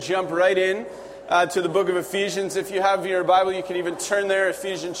Jump right in to the book of Ephesians. If you have your Bible, you can even turn there,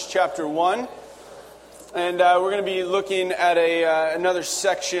 Ephesians chapter 1. And we're going to be looking at another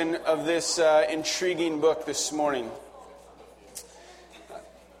section of this intriguing book this morning.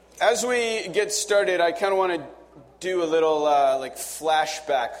 As we get started, I kind of want to do a little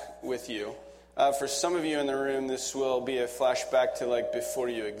flashback with you. For some of you in the room, this will be a flashback to before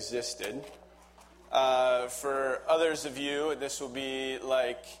you existed. For others of you, this will be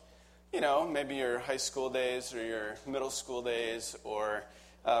maybe your high school days or your middle school days, or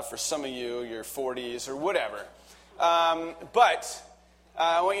for some of you, your 40s or whatever. But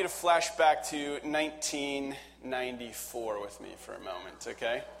I want you to flash back to 1994 with me for a moment,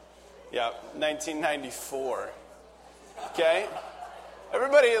 okay? Yeah, 1994. Okay?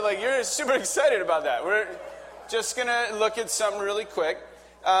 Everybody, you're super excited about that. We're just going to look at something really quick.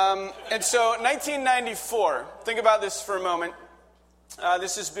 And so 1994, think about this for a moment.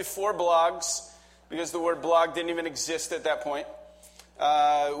 This is before blogs, because the word blog didn't even exist at that point.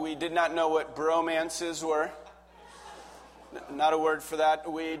 We did not know what bromances were. Not a word for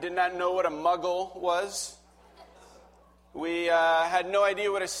that. We did not know what a muggle was. We had no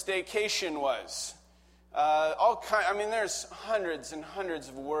idea what a staycation was. There's hundreds and hundreds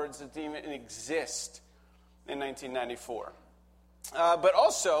of words that didn't even exist in 1994. But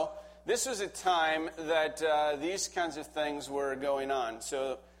also, this was a time that these kinds of things were going on.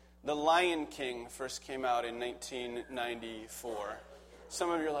 So, The Lion King first came out in 1994. Some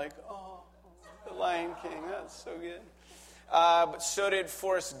of you are like, oh, The Lion King, that's so good. But so did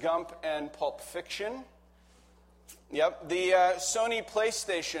Forrest Gump and Pulp Fiction. Yep, the Sony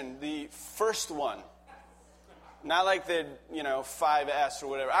PlayStation, the first one. Not like the, 5S or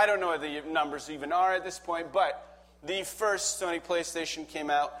whatever. I don't know what the numbers even are at this point, but the first Sony PlayStation came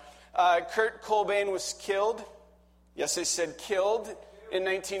out. Kurt Cobain was killed. Yes, I said killed in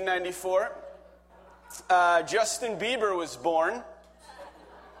 1994. Justin Bieber was born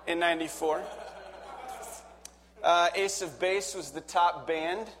in 94. Ace of Base was the top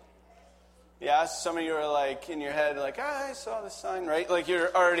band. Yeah, some of you are in your head I saw the sign, right?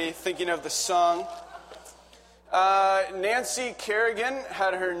 You're already thinking of the song. Nancy Kerrigan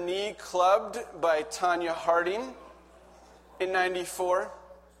had her knee clubbed by Tanya Harding in 94.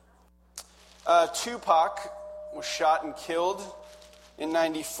 Tupac was shot and killed in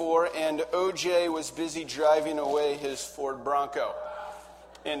 94, and O.J. was busy driving away his Ford Bronco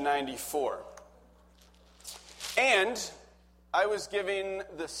in 94. And I was giving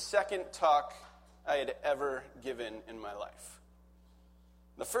the second talk I had ever given in my life.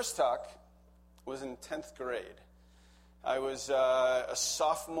 The first talk was in 10th grade. I was a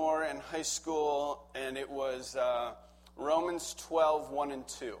sophomore in high school, and it was Romans 12, 1 and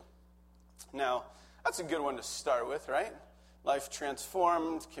 2. Now, that's a good one to start with, right? Life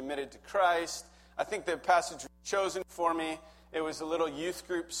transformed, committed to Christ. I think the passage chosen for me, it was a little youth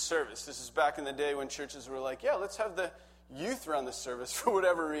group service. This is back in the day when churches were let's have the youth run the service for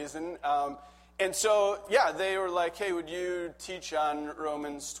whatever reason. And so, they were hey, would you teach on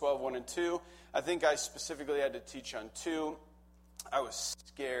Romans 12, 1 and 2? I think I specifically had to teach on 2. I was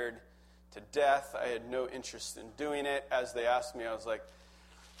scared to death. I had no interest in doing it. As they asked me, I was like,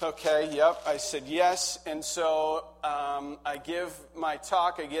 okay, yep. I said yes. And so I give my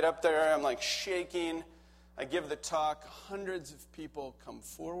talk. I get up there. I'm shaking. I give the talk. Hundreds of people come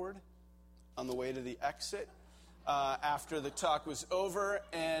forward on the way to the exit after the talk was over.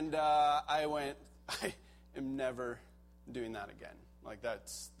 And I went, I am never doing that again.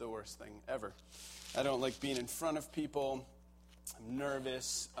 That's the worst thing ever. I don't like being in front of people. I'm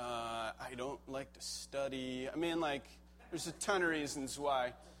nervous. I don't like to study. There's a ton of reasons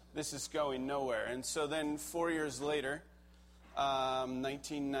why this is going nowhere. And so then 4 years later,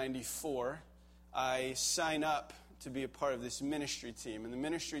 1994, I sign up to be a part of this ministry team. And the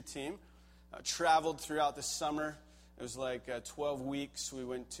ministry team traveled throughout the summer. It was 12 weeks. We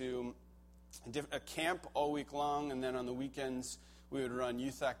went to a camp all week long, and then on the weekends, we would run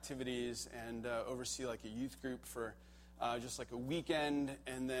youth activities and oversee a youth group for just a weekend,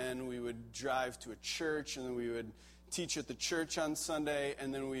 and then we would drive to a church, and then we would teach at the church on Sunday,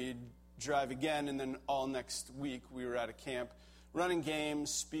 and then we'd drive again, and then all next week we were at a camp running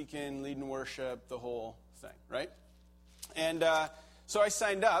games, speaking, leading worship, the whole thing, right? And so I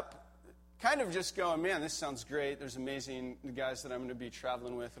signed up, kind of just going, man, this sounds great. There's amazing guys that I'm going to be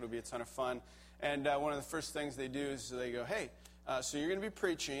traveling with. It'll be a ton of fun. And one of the first things they do is they go, hey, so you're going to be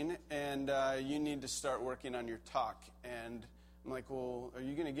preaching, and you need to start working on your talk. And I'm like, well, are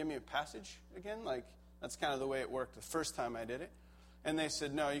you going to give me a passage again? That's kind of the way it worked the first time I did it. And they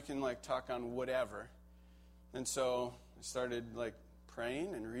said, no, you can talk on whatever. And so I started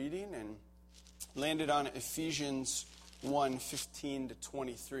praying and reading and landed on Ephesians 1:15 to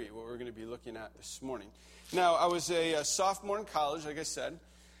 23, what we're going to be looking at this morning. Now, I was a sophomore in college, like I said,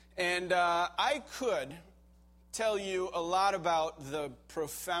 and I could tell you a lot about the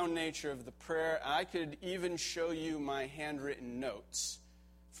profound nature of the prayer. I could even show you my handwritten notes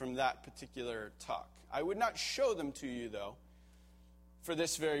from that particular talk. I would not show them to you, though, for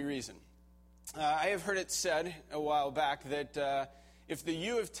this very reason. I have heard it said a while back that if the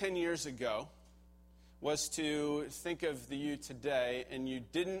you of 10 years ago was to think of the you today and you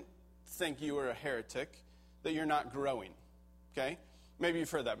didn't think you were a heretic, that you're not growing, okay? Maybe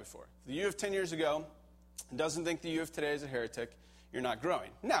you've heard that before. The you of 10 years ago doesn't think the you of today is a heretic, you're not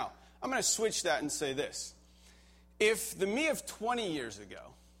growing. Now, I'm going to switch that and say this. If the me of 20 years ago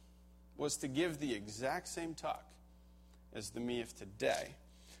was to give the exact same talk as the me of today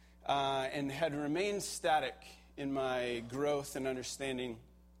and had remained static in my growth and understanding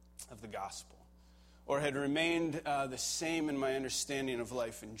of the gospel, or had remained the same in my understanding of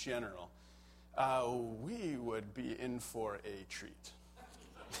life in general, we would be in for a treat.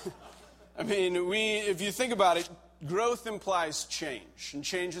 I mean, if you think about it, growth implies change, and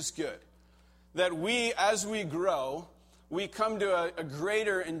change is good. That as we grow, we come to a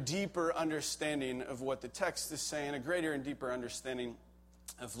greater and deeper understanding of what the text is saying, a greater and deeper understanding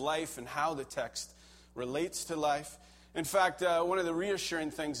of life and how the text relates to life. In fact, one of the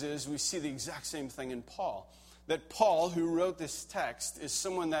reassuring things is we see the exact same thing in Paul. That Paul, who wrote this text, is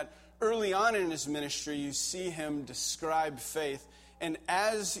someone that early on in his ministry, you see him describe faith. And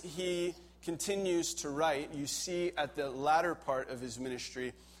as he continues to write, you see at the latter part of his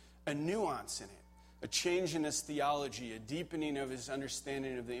ministry a nuance in it, a change in his theology, a deepening of his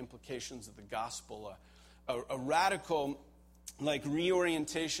understanding of the implications of the gospel, a radical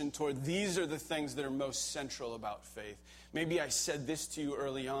reorientation toward these are the things that are most central about faith. Maybe I said this to you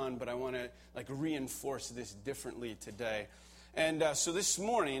early on, but I want to reinforce this differently today. And so this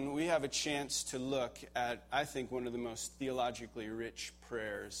morning, we have a chance to look at, I think, one of the most theologically rich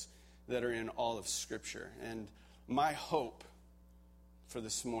prayers that are in all of Scripture. And my hope for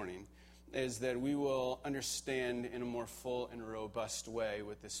this morning is that we will understand in a more full and robust way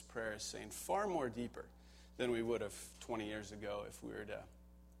what this prayer is saying, far more deeper than we would have 20 years ago if we were to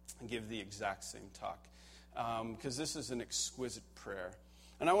give the exact same talk. Because this is an exquisite prayer.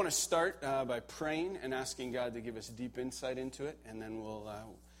 And I want to start by praying and asking God to give us deep insight into it, and then we'll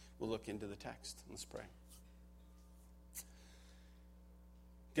look into the text. Let's pray.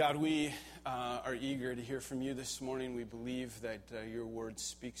 God, we are eager to hear from you this morning. We believe that your word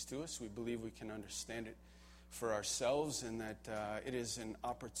speaks to us. We believe we can understand it for ourselves, and that it is an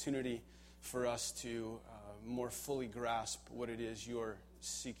opportunity for us to more fully grasp what it is you're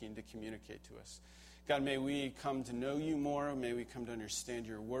seeking to communicate to us. God, may we come to know you more. May we come to understand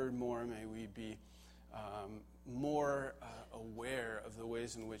your word more. May we be more aware of the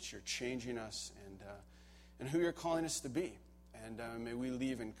ways in which you're changing us and who you're calling us to be. And may we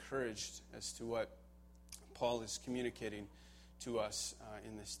leave encouraged as to what Paul is communicating to us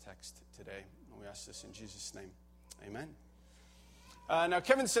in this text today. And we ask this in Jesus' name. Amen. Now,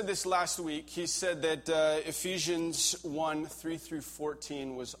 Kevin said this last week. He said that Ephesians 1, 3 through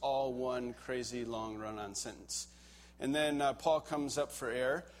 14 was all one crazy long run-on sentence. And then Paul comes up for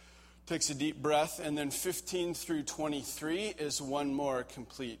air, takes a deep breath, and then 15 through 23 is one more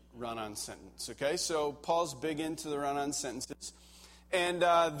complete run-on sentence. Okay, so Paul's big into the run-on sentences. And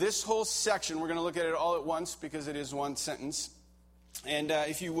this whole section, we're going to look at it all at once because it is one sentence. And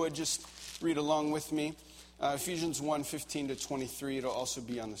if you would, just read along with me. Ephesians 1, 15 to 23, it'll also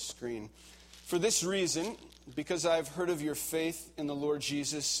be on the screen. For this reason, because I have heard of your faith in the Lord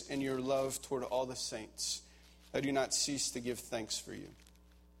Jesus and your love toward all the saints, I do not cease to give thanks for you,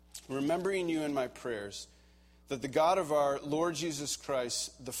 remembering you in my prayers, that the God of our Lord Jesus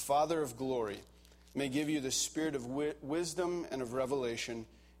Christ, the Father of glory, may give you the spirit of wisdom and of revelation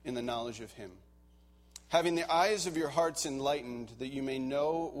in the knowledge of him, having the eyes of your hearts enlightened, that you may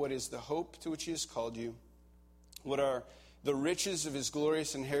know what is the hope to which he has called you, what are the riches of his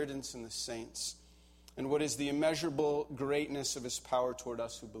glorious inheritance in the saints, and what is the immeasurable greatness of his power toward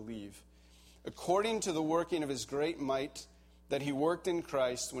us who believe, according to the working of his great might that he worked in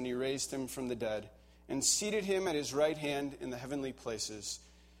Christ when he raised him from the dead and seated him at his right hand in the heavenly places,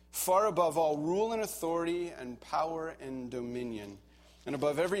 far above all rule and authority and power and dominion, and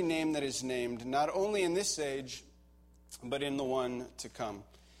above every name that is named, not only in this age, but in the one to come.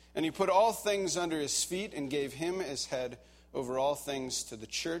 And he put all things under his feet and gave him as head over all things to the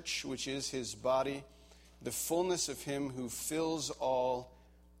church, which is his body, the fullness of him who fills all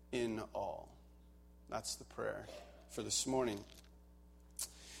in all. That's the prayer for this morning.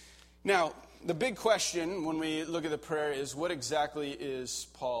 Now, the big question when we look at the prayer is, what exactly is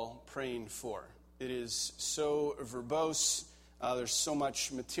Paul praying for? It is so verbose. There's so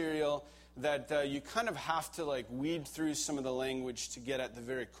much material that you kind of have to weed through some of the language to get at the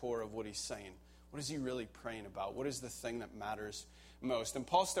very core of what he's saying. What is he really praying about? What is the thing that matters most? And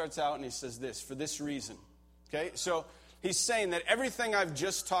Paul starts out and he says this, for this reason. Okay, so he's saying that everything I've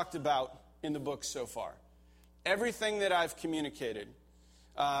just talked about in the book so far, everything that I've communicated,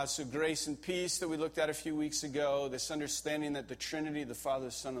 so grace and peace that we looked at a few weeks ago, this understanding that the Trinity, the Father,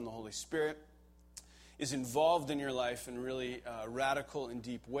 the Son, and the Holy Spirit, is involved in your life in really radical and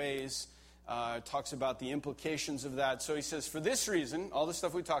deep ways. Talks about the implications of that. So he says, for this reason, all the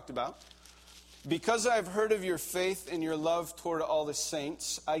stuff we talked about, because I've heard of your faith and your love toward all the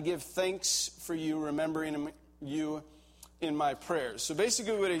saints, I give thanks for you, remembering you in my prayers. So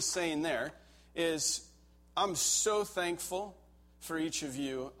basically what he's saying there is, I'm so thankful for each of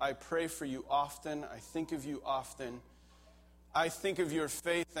you. I pray for you often. I think of you often. I think of your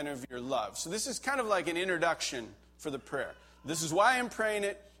faith and of your love. So this is kind of like an introduction for the prayer. This is why I'm praying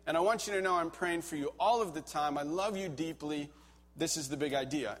it, and I want you to know I'm praying for you all of the time. I love you deeply. This is the big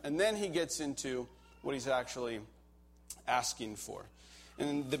idea. And then he gets into what he's actually asking for.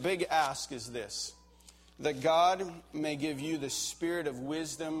 And the big ask is this, that God may give you the spirit of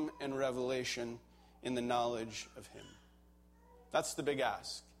wisdom and revelation in the knowledge of him. That's the big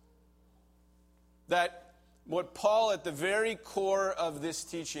ask. That what Paul, at the very core of this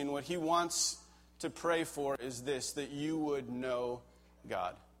teaching, what he wants to pray for is this, that you would know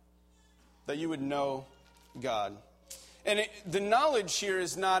God. That you would know God. And the knowledge here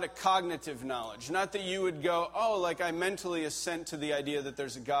is not a cognitive knowledge. Not that you would go, I mentally assent to the idea that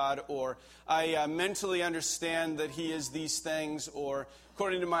there's a God, or I mentally understand that he is these things, or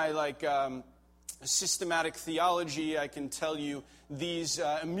according to my systematic theology, I can tell you these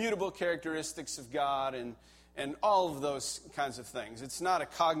immutable characteristics of God and all of those kinds of things. It's not a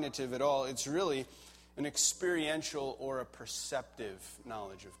cognitive at all. It's really an experiential or a perceptive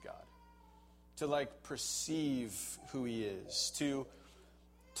knowledge of God. To perceive who he is.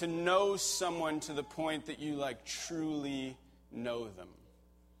 To know someone to the point that you truly know them.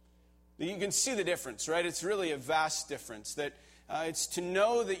 You can see the difference, right? It's really a vast difference. That it's to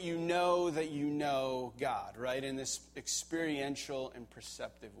know that you know God, right? In this experiential and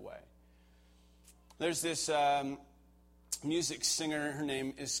perceptive way. There's this music singer, her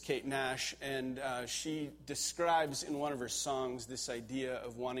name is Kate Nash, and she describes in one of her songs this idea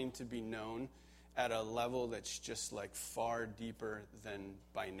of wanting to be known at a level that's just far deeper than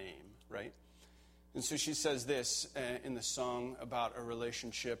by name, right? And so she says this in the song about a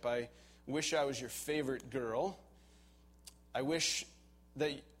relationship. I wish I was your favorite girl. I wish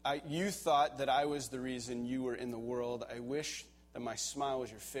that you thought that I was the reason you were in the world. I wish that my smile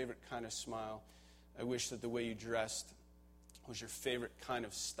was your favorite kind of smile. I wish that the way you dressed was your favorite kind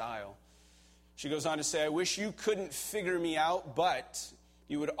of style. She goes on to say, I wish you couldn't figure me out, but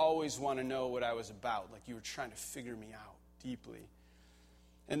you would always want to know what I was about, like you were trying to figure me out deeply.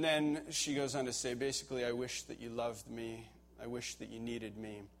 And then she goes on to say, basically, I wish that you loved me. I wish that you needed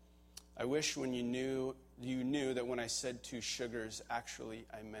me. I wish when you knew that when I said 2 sugars, actually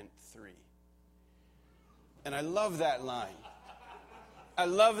I meant 3. And I love that line. I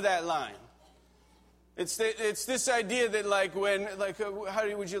love that line. It's this idea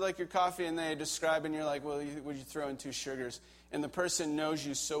that would you like your coffee? And they describe, and you're like, well, would you throw in 2 sugars? And the person knows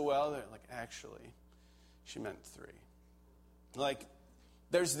you so well, they're like, actually, she meant 3.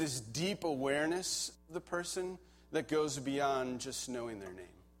 There's this deep awareness of the person that goes beyond just knowing their name.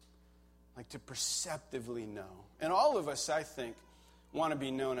 To perceptively know. And all of us, I think, want to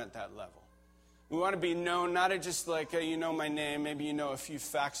be known at that level. We want to be known not at just hey, you know my name, maybe you know a few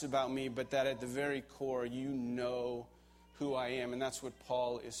facts about me, but that at the very core, you know who I am. And that's what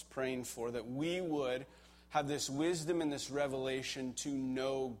Paul is praying for, that we would have this wisdom and this revelation to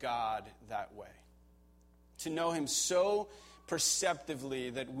know God that way. To know him so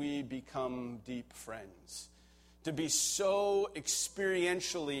perceptively that we become deep friends. To be so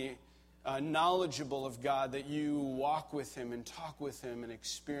experientially knowledgeable of God that you walk with him and talk with him and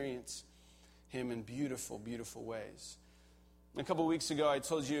experience him in beautiful, beautiful ways. A couple weeks ago, I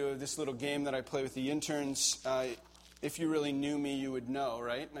told you of this little game that I play with the interns. If you really knew me, you would know,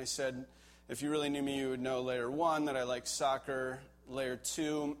 right? And I said, if you really knew me, you would know layer 1, that I like soccer. Layer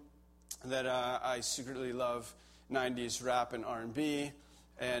 2, that I secretly love 90s rap and R&B.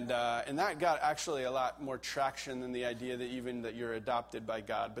 And that got actually a lot more traction than the idea that you're adopted by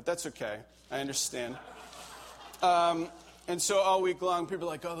God. But that's okay. I understand. And so all week long, people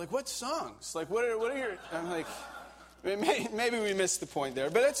are like, what songs? What are your... I'm like, Maybe we missed the point there,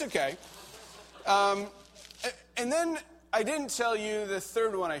 but it's okay. And then I didn't tell you the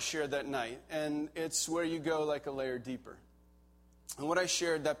third one I shared that night, and it's where you go like a layer deeper. And what I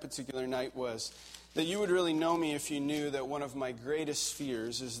shared that particular night was that you would really know me if you knew that one of my greatest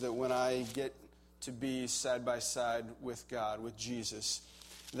fears is that when I get to be side by side with God, with Jesus,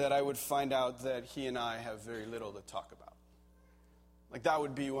 that I would find out that he and I have very little to talk about. Like that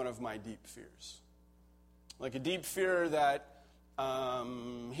would be one of my deep fears. Like a deep fear that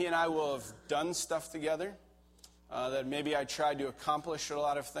he and I will have done stuff together, that maybe I tried to accomplish a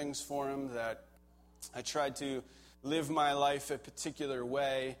lot of things for him, that I tried to live my life a particular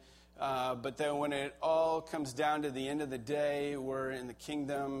way, but then when it all comes down to the end of the day, we're in the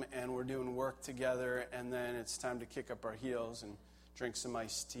kingdom and we're doing work together, and then it's time to kick up our heels and drink some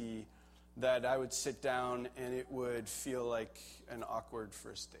iced tea, that I would sit down and it would feel like an awkward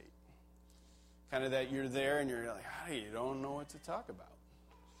first date. Kind of that you're there and you're like, hey, you don't know what to talk about.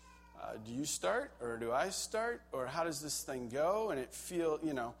 Do you start or do I start? Or how does this thing go? And it feel,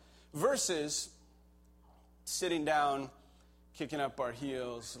 versus sitting down, kicking up our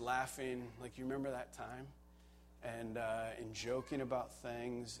heels, laughing, like you remember that time? And joking about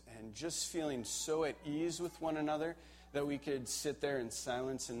things and just feeling so at ease with one another that we could sit there in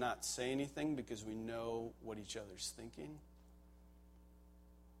silence and not say anything because we know what each other's thinking.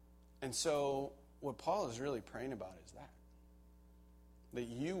 And so what Paul is really praying about is that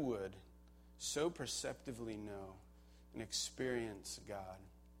you would so perceptively know and experience God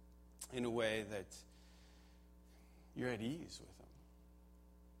in a way that you're at ease with him.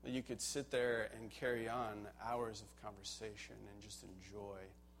 That you could sit there and carry on hours of conversation and just enjoy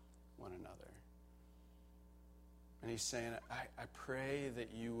one another. And he's saying, I pray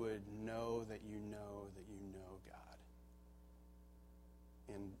that you would know that you know that you know God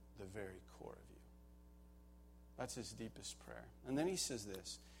in the very core of you. That's his deepest prayer. And then he says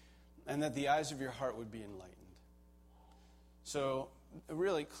this, and that the eyes of your heart would be enlightened. So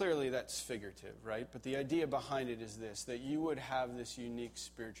really, clearly that's figurative, right? But the idea behind it is this, that you would have this unique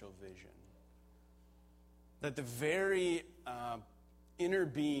spiritual vision. That the very inner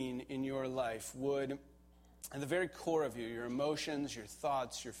being in your life would, at the very core of you, your emotions, your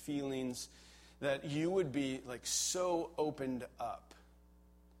thoughts, your feelings, that you would be like so opened up.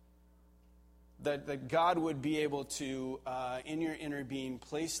 That God would be able to, in your inner being,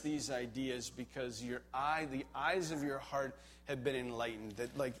 place these ideas because the eyes of your heart have been enlightened.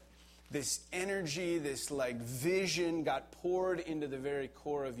 That like this energy, this like vision got poured into the very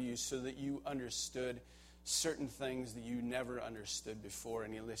core of you so that you understood certain things that you never understood before.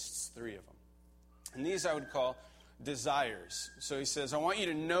 And he lists 3 of them. And these I would call desires. So he says, I want you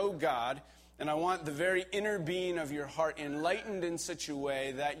to know God, and I want the very inner being of your heart enlightened in such a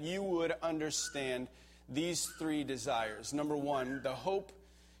way that you would understand these 3 desires. Number 1, the hope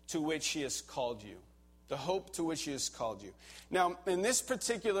to which he has called you. The hope to which he has called you. Now, in this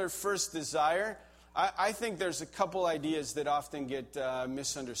particular first desire, I think there's a couple ideas that often get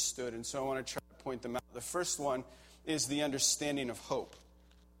misunderstood, and so I want to try to point them out. The first one is the understanding of hope.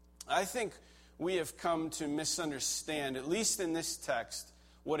 I think we have come to misunderstand, at least in this text,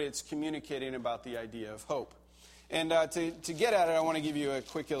 what it's communicating about the idea of hope. And to get at it, I want to give you a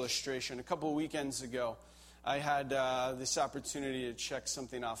quick illustration. A couple of weekends ago, I had this opportunity to check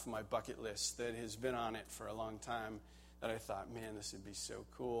something off my bucket list that has been on it for a long time that I thought, man, this would be so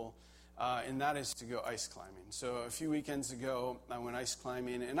cool. And that is to go ice climbing. So a few weekends ago, I went ice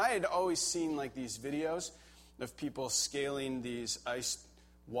climbing, and I had always seen like these videos of people scaling these ice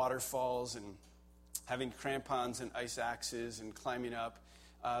waterfalls and having crampons and ice axes and climbing up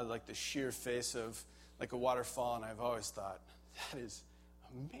like the sheer face of like a waterfall, and I've always thought, that is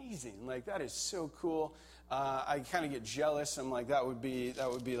amazing. Like, that is so cool. I kind of get jealous. I'm like, that would be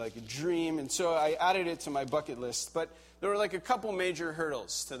like a dream. And so I added it to my bucket list. But there were like a couple major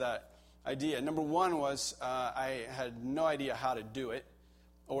hurdles to that idea. Number 1 was I had no idea how to do it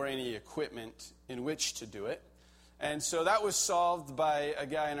or any equipment in which to do it. And so that was solved by a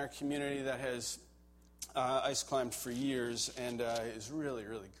guy in our community that has ice climbed for years and is really,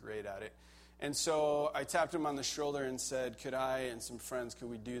 really great at it. And so I tapped him on the shoulder and said, could I and some friends, could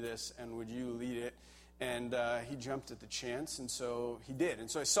we do this, and would you lead it? And he jumped at the chance, and so he did. And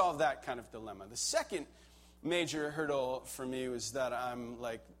so I solved that kind of dilemma. The second major hurdle for me was that I'm,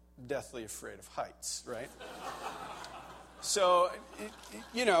 like, deathly afraid of heights, right? So,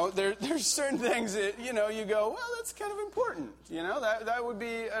 there's certain things that, you go, well, that's kind of important. That would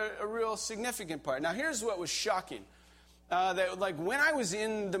be a real significant part. Now, here's what was shocking. That, like, when I was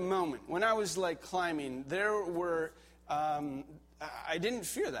in the moment, when I was, like, climbing, there were, I didn't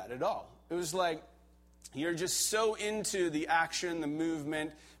fear that at all. It was like, You're just so into the action, the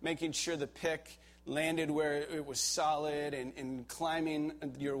movement, making sure the pick landed where it was solid and climbing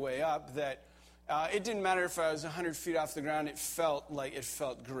your way up that it didn't matter if I was 100 feet off the ground. It felt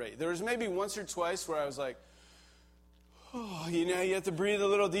great. There was maybe once or twice where I was like, oh, you have to breathe a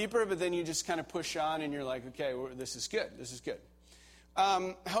little deeper, but then you just kind of push on and you're like, okay, this is good. This is good.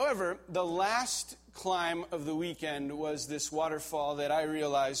 However, the last climb of the weekend was this waterfall that I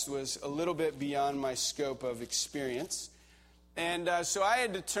realized was a little bit beyond my scope of experience. And so I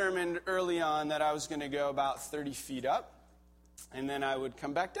had determined early on that I was going to go about 30 feet up, and then I would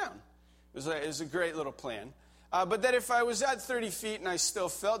come back down. It was a great little plan. But that if I was at 30 feet and I still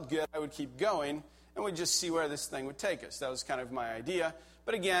felt good, I would keep going, and we'd just see where this thing would take us. That was kind of my idea.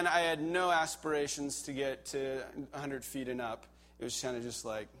 But again, I had no aspirations to get to 100 feet and up. It was kind of just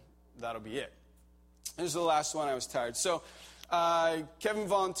like, that'll be it. This was the last one. I was tired. So Kevin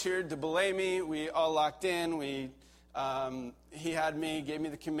volunteered to belay me. We all locked in. He had me, gave me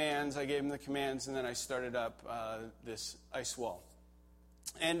the commands. I gave him the commands, and then I started up this ice wall.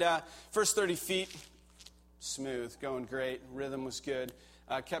 And first 30 feet, smooth, going great. Rhythm was good.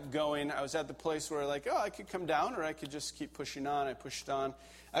 Kept going. I was at the place where I could come down or I could just keep pushing on. I pushed on.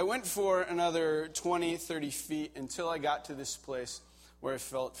 I went for another 20, 30 feet until I got to this place where I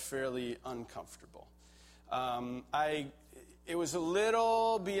felt fairly uncomfortable. It was a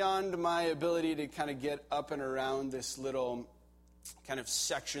little beyond my ability to kind of get up and around this little kind of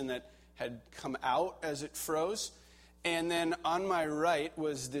section that had come out as it froze. And then on my right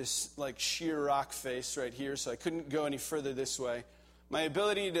was this sheer rock face right here, so I couldn't go any further this way. My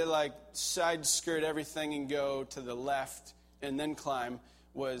ability to side skirt everything and go to the left and then climb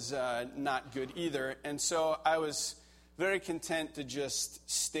was not good either. And so I was very content to just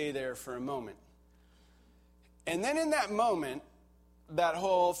stay there for a moment. And then in that moment, that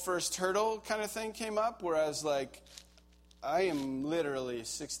whole first hurdle kind of thing came up where I was like, I am literally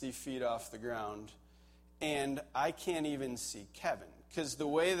 60 feet off the ground, and I can't even see Kevin. Because the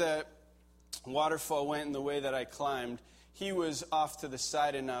way the waterfall went and the way that I climbed, he was off to the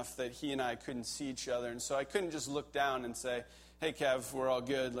side enough that he and I couldn't see each other. And so I couldn't just look down and say, hey, Kev, we're all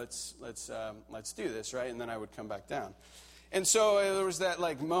good. Let's do this, right? And then I would come back down. And so there was that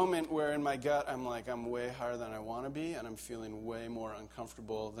moment where in my gut I'm I'm way higher than I want to be, and I'm feeling way more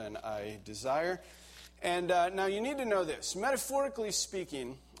uncomfortable than I desire. And now you need to know this. Metaphorically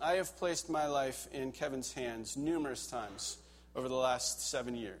speaking, I have placed my life in Kevin's hands numerous times over the last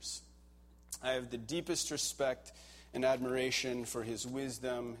 7 years. I have the deepest respect and admiration for his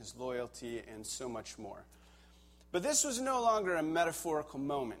wisdom, his loyalty, and so much more. But this was no longer a metaphorical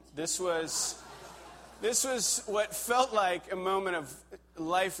moment. This was what felt like a moment of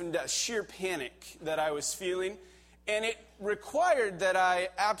life and death, sheer panic that I was feeling. And it required that I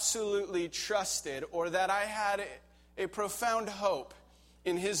absolutely trusted, or that I had a profound hope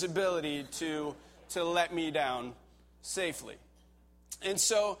in his ability to let me down safely. And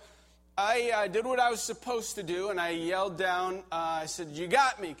so I did what I was supposed to do, and I yelled down, I said, "You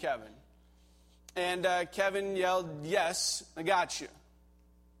got me, Kevin." And Kevin yelled, "Yes, I got you."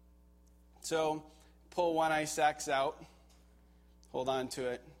 So pull one ice axe out, hold on to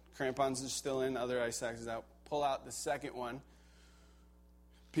it. Crampons are still in, other ice axes out. Pull out the second one.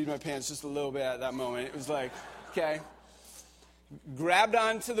 Peed my pants just a little bit at that moment. It was okay. Grabbed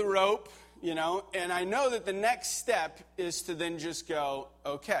onto the rope, and I know that the next step is to then just go,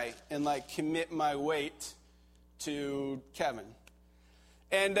 okay, and commit my weight to Kevin.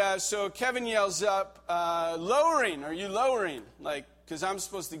 And so Kevin yells up, lowering, are you lowering? Because I'm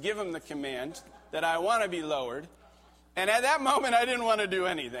supposed to give him the command that I want to be lowered. And at that moment, I didn't want to do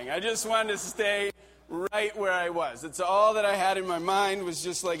anything. I just wanted to stay right where I was. That's all that I had in my mind was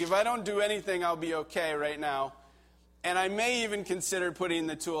just if I don't do anything, I'll be okay right now. And I may even consider putting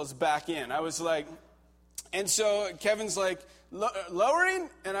the tools back in. I was and so Kevin's lowering?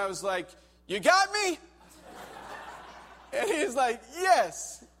 And I was you got me? And he's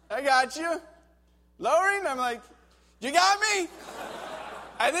yes, I got you. Lowering? I'm you got me?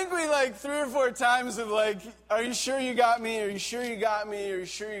 I think we 3 or 4 times of are you sure you got me? Are you sure you got me? Are you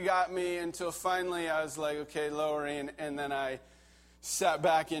sure you got me? Until finally I was okay, lowering. And then I sat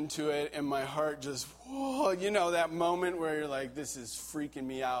back into it, and my heart just, whoa, that moment where you're this is freaking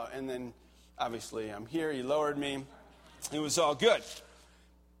me out. And then obviously I'm here. He lowered me. It was all good.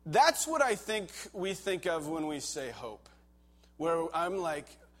 That's what I think we think of when we say hope. Where I'm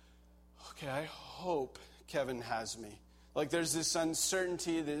okay, I hope Kevin has me. There's this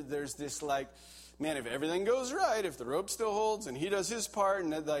uncertainty, there's this man, if everything goes right, if the rope still holds and he does his part,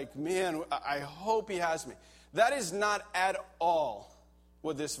 and man, I hope he has me. That is not at all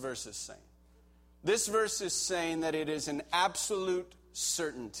what this verse is saying. This verse is saying that it is an absolute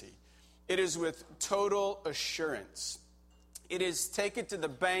certainty. It is with total assurance. It is take it to the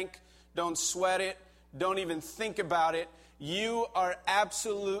bank, don't sweat it, don't even think about it. You are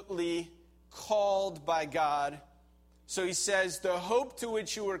absolutely called by God. So he says, the hope to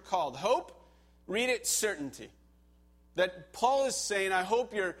which you were called. Hope, read it, certainty. That Paul is saying, I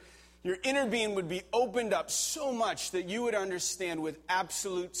hope your inner being would be opened up so much that you would understand with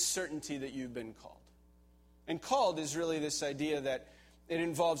absolute certainty that you've been called. And called is really this idea that it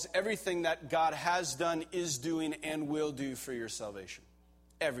involves everything that God has done, is doing, and will do for your salvation.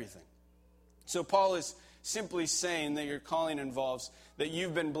 Everything. So Paul is simply saying that your calling involves that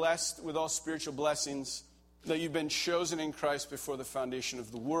you've been blessed with all spiritual blessings, that you've been chosen in Christ before the foundation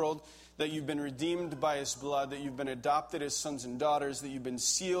of the world, that you've been redeemed by his blood, that you've been adopted as sons and daughters, that you've been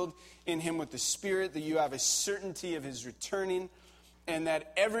sealed in him with the Spirit, that you have a certainty of his returning, and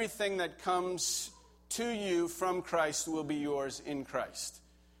that everything that comes to you from Christ will be yours in Christ.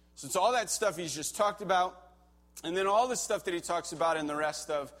 So it's all that stuff he's just talked about, and then all the stuff that he talks about in the rest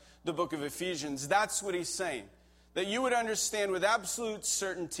of the book of Ephesians. That's what he's saying. That you would understand with absolute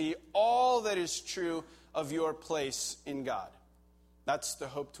certainty all that is true of your place in God. That's the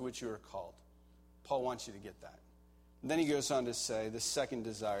hope to which you are called. Paul wants you to get that. And then he goes on to say the second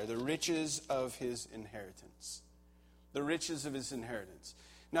desire, the riches of his inheritance. The riches of his inheritance.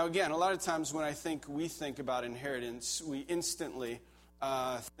 Now again, a lot of times when we think about inheritance, we instantly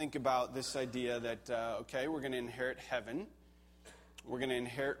think about this idea that, okay, we're going to inherit heaven. We're going to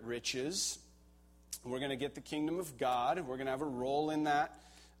inherit riches. We're going to get the kingdom of God. We're going to have a role in that.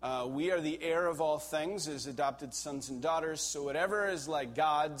 We are the heir of all things as adopted sons and daughters. So whatever is like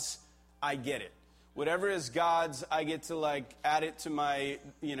God's, I get it. Whatever is God's, I get to add it to my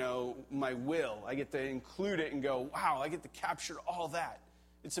will. I get to include it and go, wow, I get to capture all that.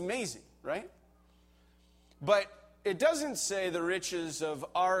 It's amazing, right? But it doesn't say the riches of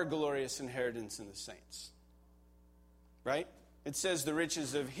our glorious inheritance in the saints. Right? It says the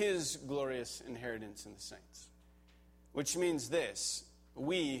riches of his glorious inheritance in the saints. Which means this.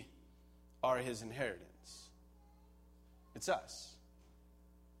 We are his inheritance. It's us.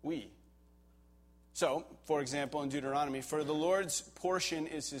 We. So, for example, in Deuteronomy, for the Lord's portion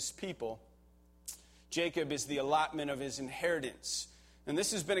is his people. Jacob is the allotment of his inheritance. And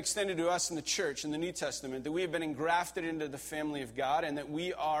this has been extended to us in the church, in the New Testament, that we have been engrafted into the family of God and that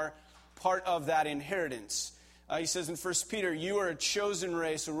we are part of that inheritance. He says in 1 Peter, you are a chosen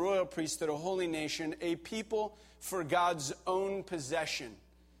race, a royal priesthood, a holy nation, a people for God's own possession.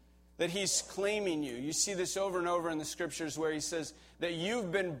 That he's claiming you. You see this over and over in the scriptures where he says that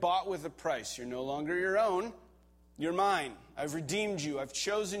you've been bought with a price. You're no longer your own. You're mine. I've redeemed you. I've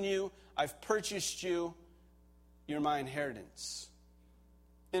chosen you. I've purchased you. You're my inheritance.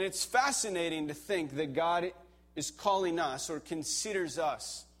 And it's fascinating to think that God is calling us or considers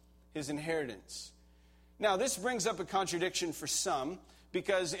us his inheritance. Now, this brings up a contradiction for some,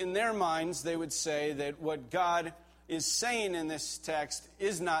 because in their minds they would say that what God is saying in this text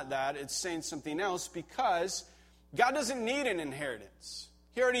is not that. It's saying something else, because God doesn't need an inheritance.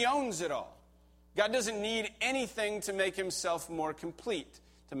 He already owns it all. God doesn't need anything to make himself more complete,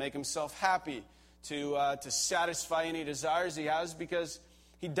 to make himself happy, to satisfy any desires he has, because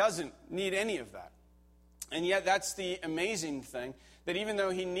he doesn't need any of that. And yet that's the amazing thing, that even though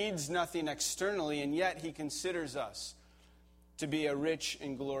he needs nothing externally, and yet he considers us to be a rich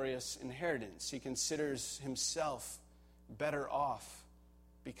and glorious inheritance. He considers himself better off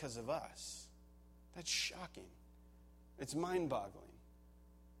because of us. That's shocking. It's mind-boggling.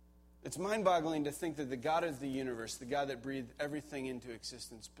 It's mind-boggling to think that the God of the universe, the God that breathed everything into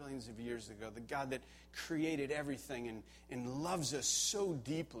existence billions of years ago, the God that created everything and loves us so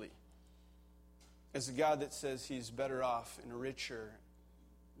deeply, is a God that says he's better off and richer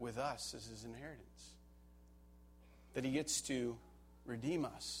with us as his inheritance. That he gets to redeem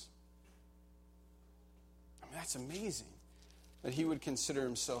us. I mean, that's amazing. That he would consider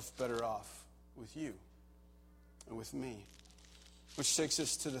himself better off with you and with me. Which takes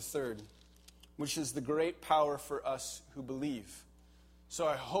us to the third, which is the great power for us who believe. So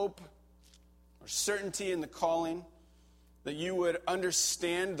I hope, or certainty in the calling, that you would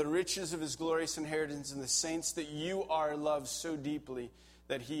understand the riches of his glorious inheritance in the saints, that you are loved so deeply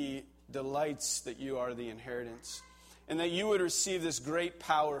that he delights that you are the inheritance, and that you would receive this great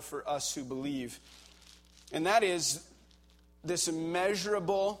power for us who believe. And that is this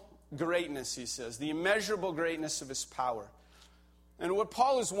immeasurable greatness, he says, the immeasurable greatness of his power. And what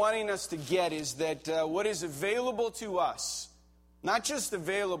Paul is wanting us to get is that what is available to us, not just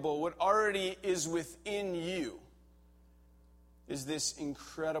available, what already is within you, is this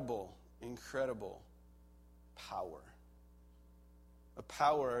incredible incredible power. A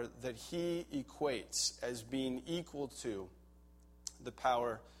power that he equates as being equal to the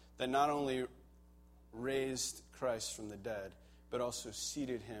power that not only raised Christ from the dead, but also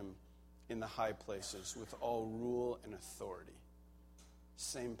seated him in the high places with all rule and authority.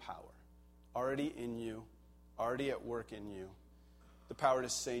 Same power. Already in you, already at work in you. The power to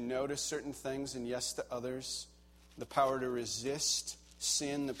say no to certain things and yes to others. The power to resist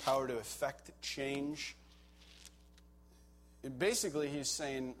sin, the power to effect change. Basically, he's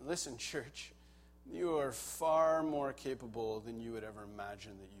saying, listen, church, you are far more capable than you would ever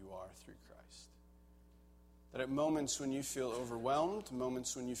imagine that you are through Christ. That at moments when you feel overwhelmed,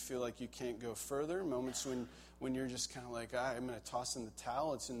 moments when you feel like you can't go further, moments when you're just kind of like, I'm going to toss in the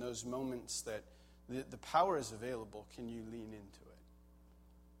towel, it's in those moments that the power is available. Can you lean into it?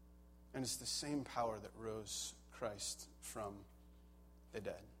 And it's the same power that rose Christ from the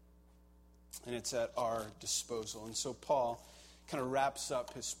dead. And it's at our disposal. And so Paul kind of wraps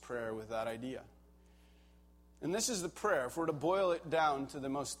up his prayer with that idea. And this is the prayer. If we're to boil it down to the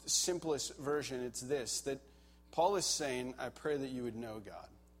most simplest version, it's this, that Paul is saying, I pray that you would know God.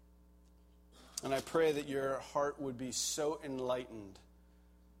 And I pray that your heart would be so enlightened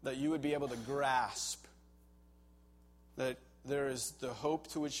that you would be able to grasp that there is the hope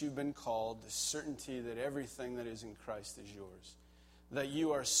to which you've been called, the certainty that everything that is in Christ is yours. That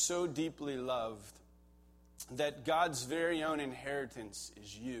you are so deeply loved that God's very own inheritance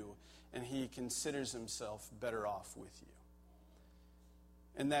is you, and he considers himself better off with you.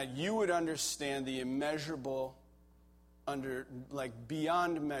 And that you would understand the immeasurable,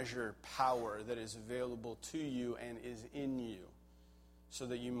 beyond measure power that is available to you and is in you, so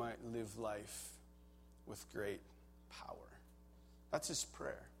that you might live life with great power. That's his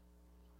prayer.